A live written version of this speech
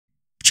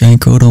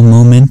GiantGrotle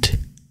moment.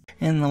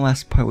 In the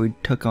last part, we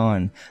took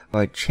on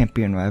our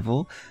champion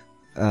rival,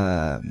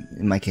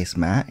 in my case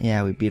Matt.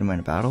 Yeah, we beat him in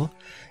a battle,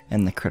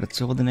 and the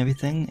credits rolled and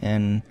everything,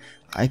 and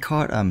I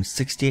caught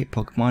 68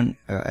 Pokemon,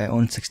 or I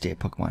own 68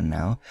 Pokemon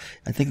now.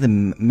 I think the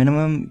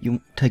minimum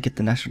to get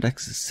the national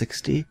dex is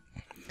 60,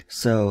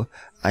 so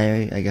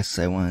I guess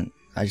I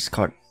just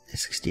caught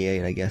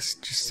 68, I guess,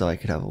 just so I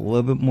could have a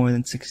little bit more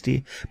than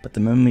 60, but the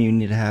minimum you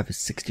need to have is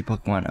 60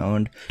 Pokemon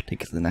owned to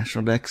get the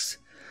national dex.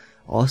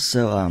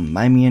 Also,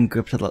 my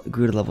GiantGrotle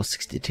grew to level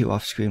 62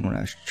 off screen when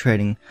I was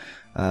trading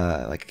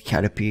like a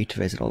Caterpie to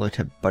raise it all the way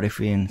to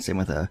Butterfree, and same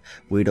with a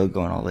Weedle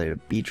going all the way to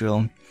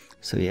Beedrill.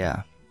 So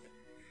yeah.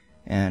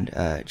 And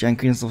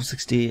GiantGrotle level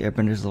 60,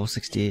 Airbender's level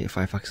 60,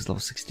 Firefox is level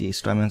 60,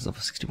 Starman's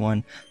level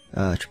 61,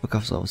 Triple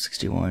Cuff's level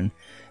 61,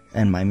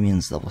 and my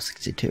Mion's level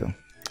 62.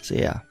 So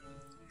yeah.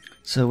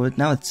 So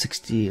now with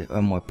 60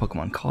 or more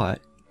Pokemon caught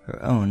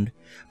or owned,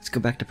 let's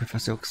go back to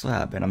Professor Oak's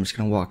lab, and I'm just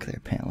gonna walk there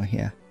apparently,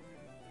 yeah.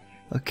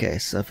 Okay,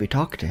 so if we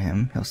talk to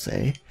him, he'll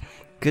say,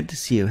 "Good to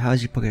see you.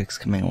 How's your Pokedex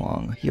coming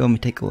along?" Here, let me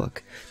take a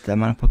look. The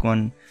amount of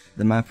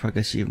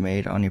progress you've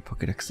made on your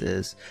Pokedex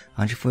is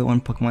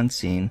 141 Pokemon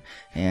seen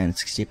and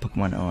 68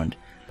 Pokemon owned.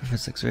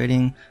 Professor Oak's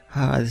rating,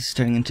 this is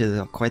turning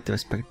into quite the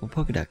respectable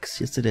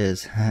Pokedex. Yes, it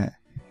is.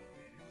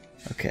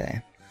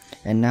 Okay.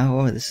 And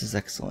now, this is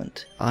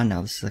excellent.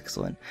 Now this is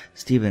excellent.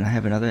 Steven, I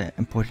have another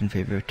important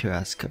favor to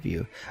ask of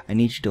you. I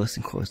need you to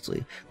listen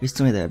closely.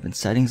 Recently there have been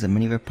sightings of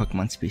many rare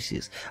Pokemon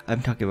species.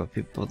 I'm talking about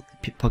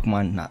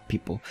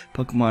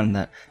Pokemon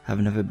that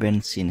have never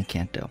been seen in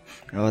Kanto.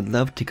 I would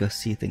love to go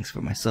see things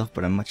for myself,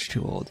 but I'm much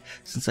too old.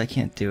 Since I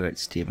can't do it,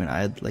 Steven,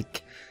 I'd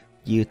like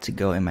you to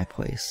go in my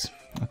place.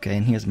 Okay,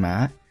 and here's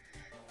Matt.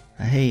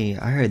 Hey,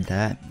 I heard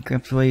that.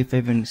 Gramps, why are you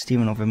favoring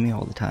Steven over me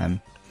all the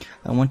time?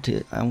 I want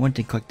to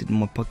collect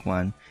more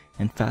Pokemon,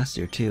 and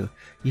faster too.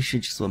 You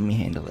should just let me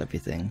handle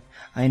everything.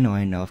 I know,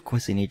 of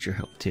course I need your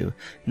help too.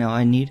 Now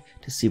I need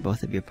to see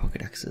both of your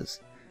Pokedexes.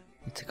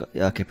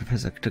 Okay,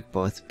 Professor took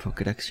both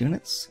Pokedex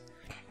units,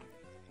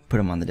 put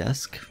them on the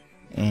desk,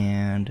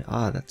 and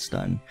that's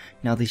done.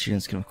 Now these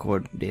units can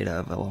record data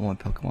of all my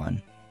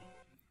Pokemon.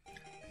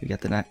 We got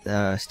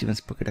the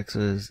Steven's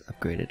Pokedexes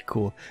upgraded.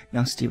 Cool.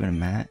 Now Steven and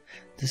Matt,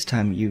 this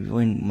time you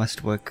really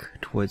must work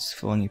towards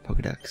filling your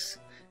Pokedex.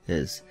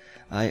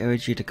 I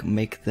urge you to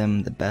make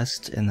them the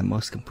best and the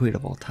most complete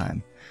of all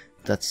time.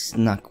 That's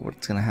not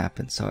what's gonna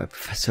happen. Sorry,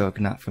 Professor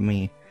Oak, not for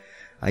me.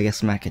 I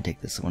guess Matt can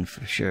take this one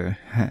for sure.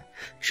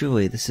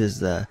 Truly, this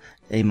is a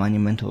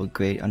monumental,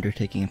 great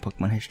undertaking in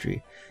Pokemon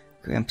history.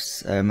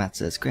 Matt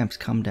says, Gramps,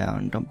 calm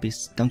down. Don't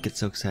get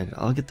so excited.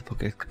 I'll get the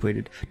Pokedex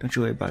completed. Don't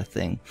you worry about a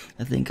thing.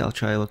 I think I'll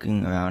try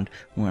looking around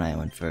One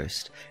Island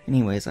first.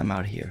 Anyways, I'm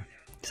out of here.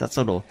 So that's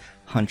a little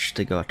hunch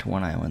to go out to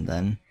One Island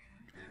then.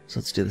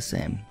 So let's do the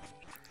same.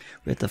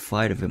 We have to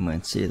fly to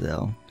Vermilion City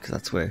though, because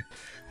that's where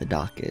the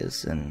dock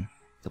is, and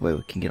the way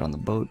we can get on the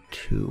boat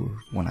to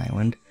One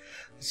Island.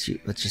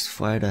 Let's just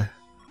fly to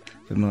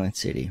Vermilion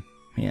City.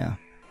 Yeah.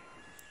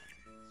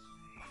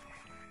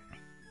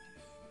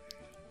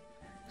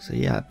 So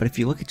yeah, but if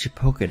you look at your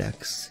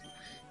Pokedex,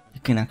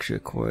 you can actually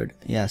record.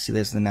 Yeah, see,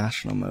 there's the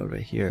national mode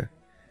right here.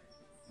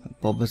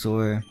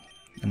 Bulbasaur,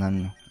 and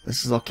then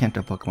this is all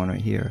Kanto Pokemon right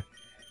here,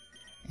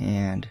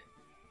 and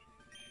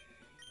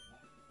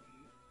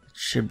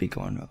should be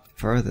going up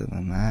further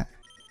than that.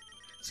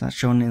 It's not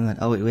showing in that.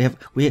 Oh wait,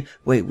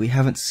 we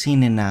haven't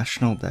seen a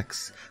national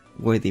dex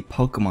worthy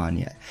Pokemon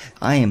yet.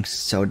 I am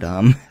so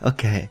dumb.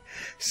 Okay,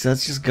 so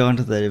let's just go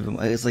into the.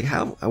 It's like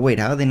how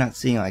are they not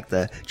seeing like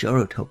the Johto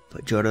or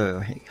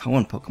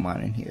Hoenn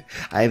Pokemon in here?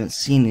 I haven't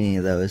seen any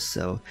of those,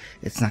 so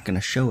it's not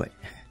gonna show it.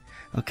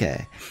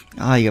 Okay.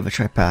 You have a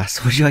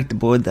Tripass. Would you like to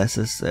board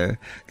this or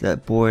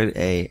board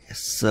a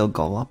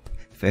Silgalop?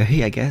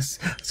 Fairy, I guess.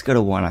 Let's go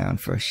to One Island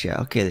first.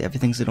 Yeah, okay,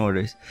 everything's in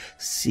order.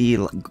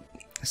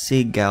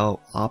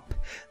 Silgalop,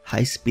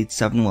 high speed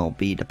 7 will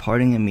be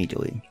departing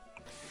immediately.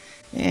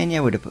 And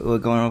yeah, we're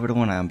going over to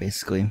One Island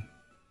basically.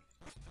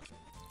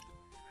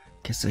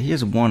 Okay, so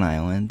here's One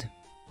Island.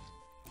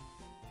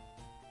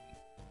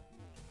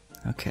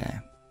 Okay.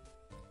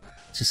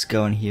 Let's just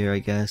go in here, I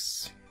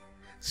guess.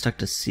 Stuck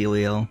to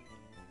Celio.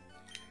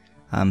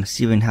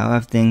 Steven, how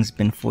have things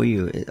been for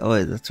you?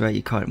 Oh, that's right,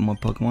 you caught more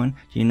Pokemon.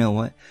 Do you know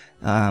what?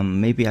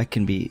 Maybe I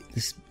can be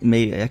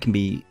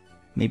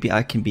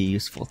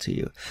useful to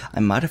you.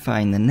 I'm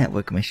modifying the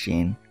network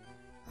machine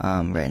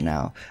right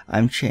now.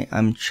 I'm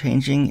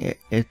changing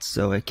it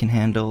so it can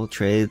handle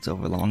trades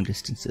over long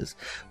distances.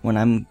 When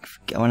I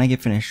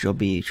get finished, you'll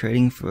be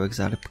trading for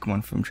exotic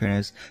Pokemon from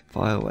trainers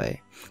far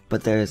away.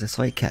 But there is a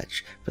slight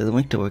catch. For the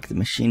link to work, the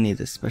machine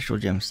needs a special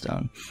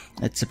gemstone.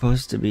 It's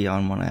supposed to be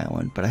on One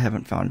Island, but I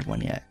haven't found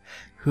one yet.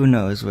 Who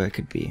knows where it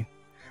could be?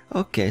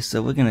 Okay,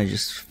 so we're gonna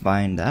just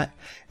find that.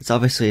 It's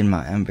obviously in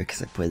Mount Ember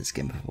because I played this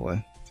game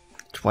before.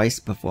 Twice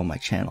before my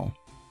channel.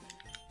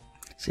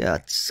 So yeah,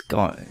 let's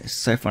go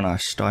surf on our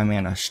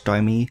Starman, our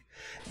Starmie,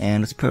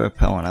 and let's put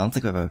Repel on. I don't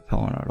think we have a Repel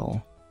on at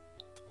all.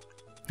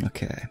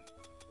 Okay.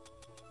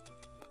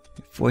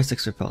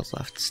 46 Repels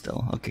left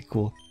still. Okay,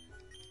 cool.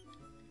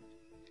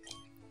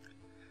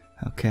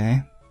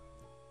 Okay.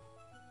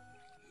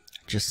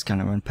 Just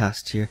kind of run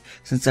past here.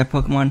 Since our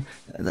Pokemon,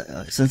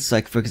 since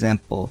like for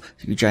example,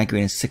 your Giant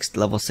Green is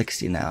level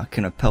 60 now,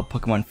 can repel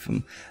Pokemon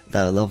from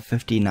the level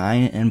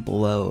 59 and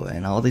below,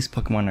 and all these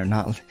Pokemon are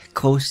not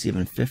close to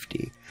even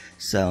 50.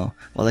 So,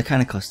 well, they're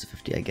kind of close to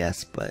 50, I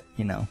guess, but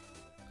you know,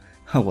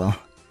 oh well.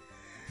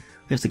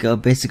 We have to go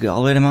basically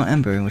all the way to Mount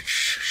Ember, which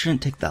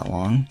shouldn't take that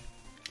long,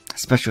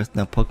 especially with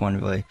no Pokemon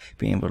really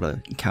being able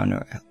to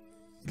encounter.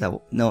 That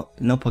no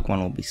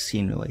Pokemon will be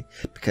seen really,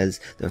 because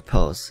the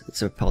repels,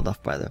 it's repelled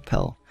off by the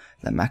repel,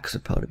 the max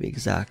repel to be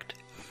exact.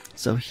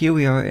 So here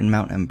we are in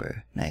Mount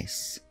Ember.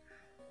 Nice.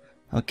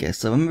 Okay,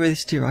 so remember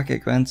these two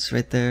rocket grunts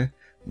right there?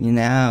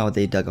 Now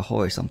they dug a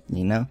hole or something,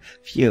 you know?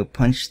 Phew,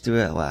 punched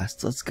through at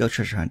last. Let's go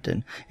treasure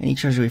hunting. Any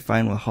treasure we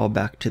find we'll haul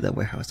back to the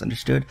warehouse,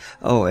 understood?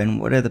 Oh, and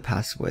what are the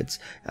passwords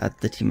at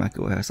the Team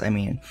Rocket warehouse? I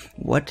mean,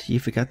 what? You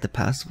forgot the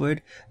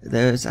password?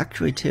 There's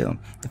actually two.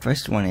 The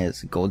first one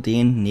is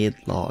Goldine Need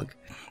Log.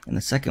 And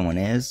the second one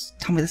is...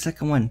 Tell me the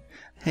second one!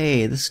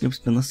 Hey, this Snoop's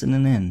been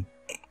listening in.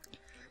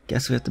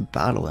 Guess we have to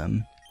battle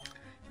him.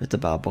 We have to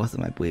battle both of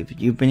them, I believe.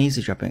 You've been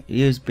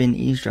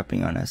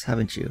eavesdropping on us,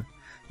 haven't you?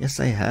 Yes,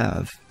 I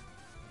have.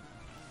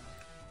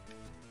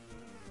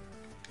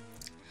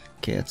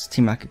 Okay, it's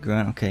Team Rocket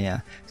Grunt. Okay,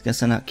 yeah. He's gonna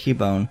send out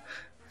Cubone.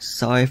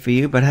 Sorry for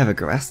you, but I have a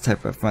grass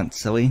type up front,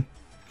 silly.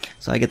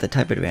 So I get the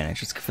type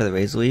advantage. Let's go for the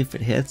Razor Leaf.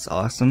 It hits.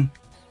 Awesome.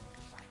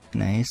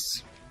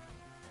 Nice.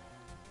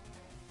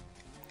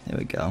 There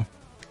we go.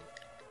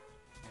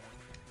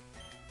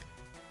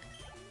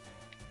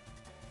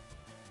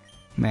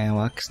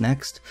 Marowak's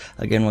next.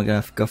 Again, we're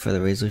gonna go for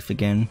the Razor Leaf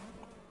again.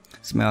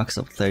 So Marowak's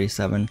level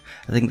 37.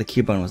 I think the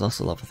Cubone was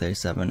also level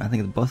 37. I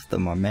think both of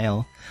them are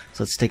male.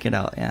 So let's take it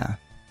out, yeah.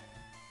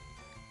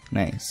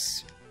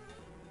 Nice.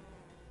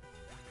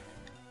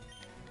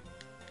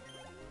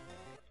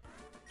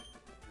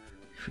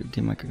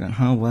 Team Rocket Gun.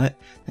 Huh, what?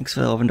 Thanks for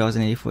the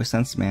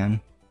 $11.84,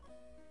 man.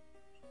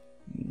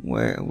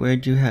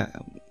 Why'd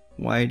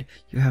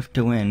you have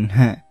to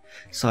win?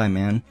 Sorry,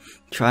 man.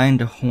 Trying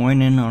to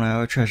horn in on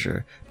our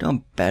treasure.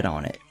 Don't bet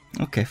on it.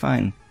 Okay,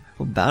 fine.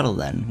 We'll battle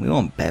then. We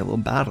won't bet, we'll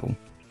battle.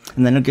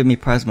 And then he'll give me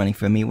prize money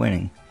for me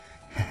winning.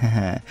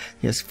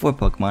 He has 4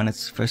 Pokemon.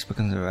 Its first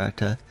Pokemon's a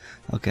Rata.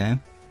 Okay.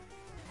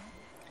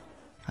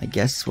 I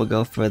guess we'll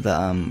go for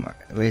the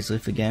Razor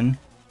Leaf again.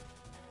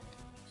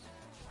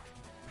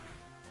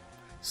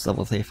 It's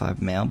level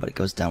 35 male, but it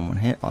goes down 1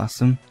 hit.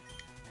 Awesome.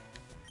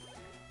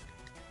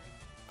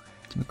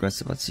 Too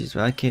aggressive. Let's use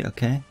Raticate.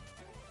 Okay.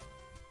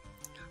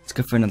 Let's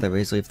go for another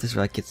Razor Leaf. This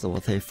Raticate's level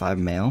 35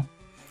 male.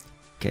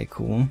 Okay,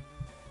 cool.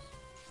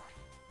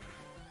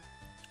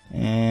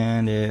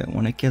 And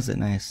when it kills it,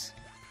 nice.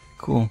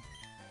 Cool.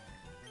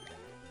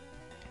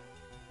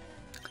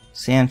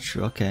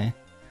 Sandshrew. Okay.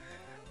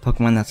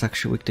 Pokemon that's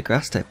actually weak to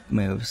grass type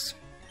moves.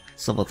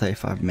 It's level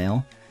 35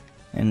 male.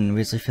 And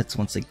Razor Leaf hits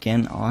once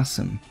again.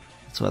 Awesome.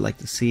 That's what I like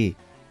to see.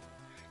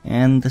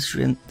 And the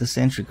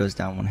Sandshrew goes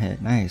down 1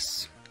 hit.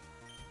 Nice.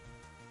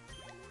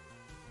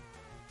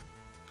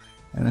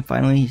 And then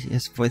finally,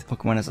 his 4th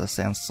Pokemon is a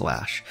Sand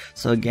Slash.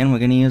 So again, we're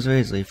going to use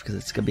Razor Leaf because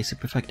it's going to be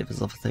super effective. It's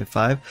level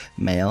 35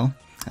 male.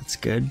 That's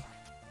good.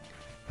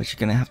 But you're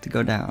going to have to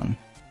go down.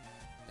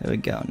 There we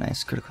go.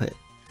 Nice critical hit.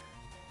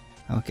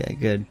 Okay,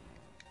 good.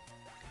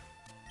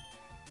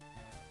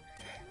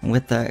 And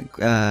with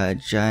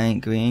that,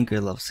 Giant Green,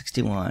 good level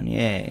 61,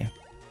 yay.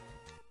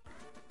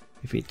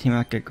 Defeat Team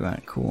Rocket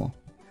Grunt, cool.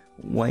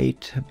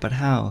 Wait, but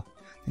how?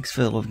 Thanks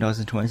for the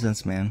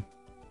 $11.20, man.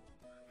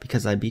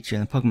 Because I beat you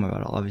in the Pokemon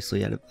battle,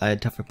 obviously I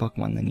had tougher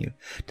Pokemon than you.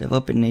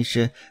 Develop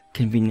Amnesia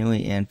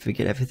conveniently and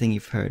forget everything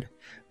you've heard.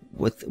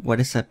 With what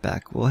a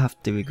setback, we'll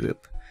have to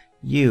regroup.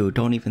 You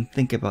don't even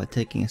think about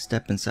taking a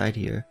step inside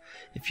here.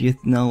 If you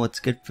know what's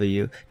good for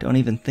you, don't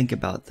even think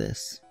about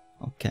this.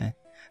 Okay.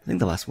 I think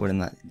the last word in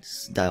that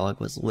dialogue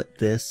was "lit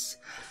this."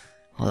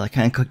 Although I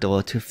kind of cooked a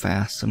little too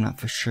fast, so I'm not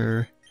for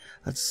sure.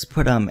 Let's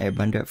put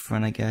Airbender up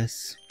front, I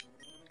guess.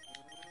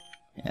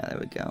 Yeah, there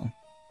we go.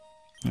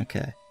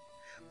 Okay.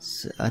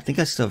 So, I think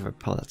I still have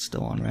Repel that's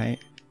still on, right?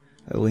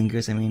 Or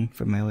Lingers, I mean,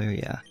 for my way,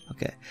 yeah.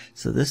 Okay.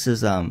 So this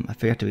is, I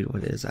forgot to read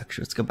what it is,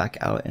 actually. Let's go back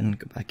out and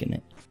go back in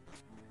it.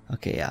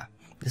 Okay, yeah.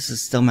 This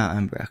is still Mount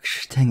Ember,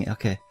 actually. Dang it,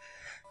 okay.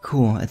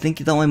 Cool. I think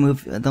the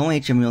only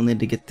HM you'll need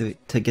to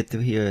get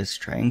through here is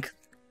Strength.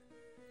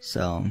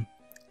 So,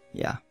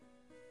 yeah.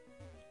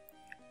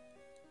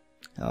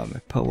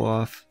 Repel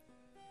off.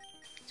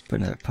 Let's put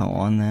another Repel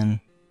on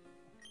then.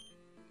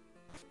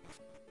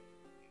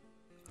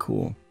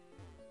 Cool.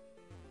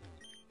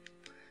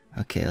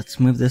 Okay, let's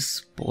move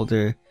this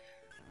boulder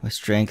with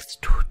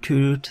Strength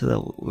 2 to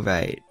the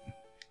right.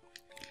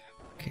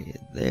 Okay,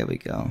 there we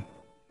go.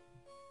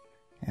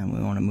 And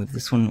we want to move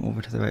this one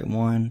over to the right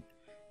 1,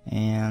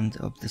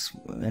 and up this,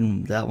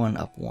 and that one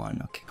up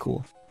 1. Okay,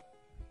 cool.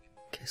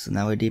 Okay, so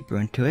now we're deeper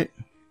into it.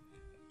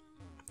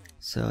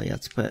 So yeah,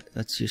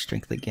 let's use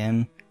Strength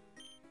again.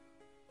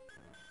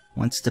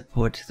 Once to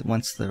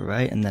the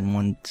right, and then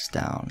once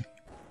down.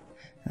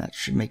 That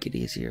should make it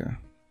easier.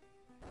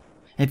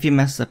 If you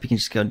mess up, you can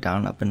just go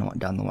down, up and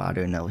down the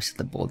ladder, and always hit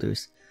the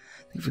boulders.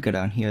 I think if we go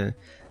down here,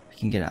 we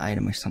can get an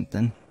item or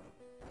something.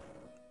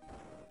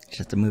 Just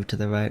have to move to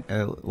the right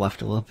or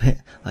left a little bit,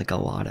 like a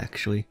lot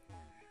actually.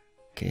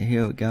 Okay,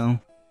 here we go.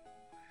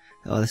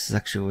 Oh, this is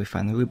actually where we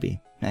find the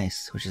ruby.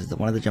 Nice, which is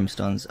one of the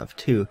gemstones of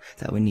 2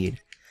 that we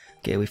need.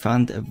 Okay, we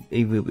found a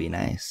ruby.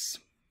 Nice.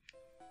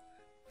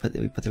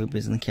 We put the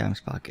rubies in the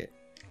cam's pocket.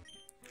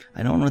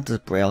 I don't know what the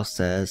braille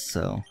says,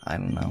 so I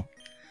don't know.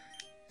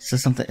 It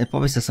says something. It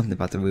probably says something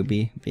about the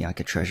ruby being like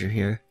a treasure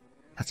here.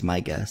 That's my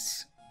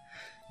guess.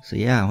 So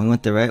yeah, we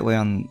went the right way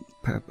on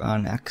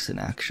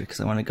accident actually, because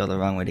I want to go the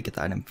wrong way to get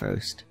the item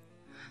first.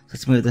 So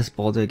let's move this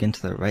boulder again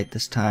to the right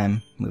this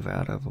time. Move it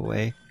out of the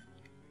way.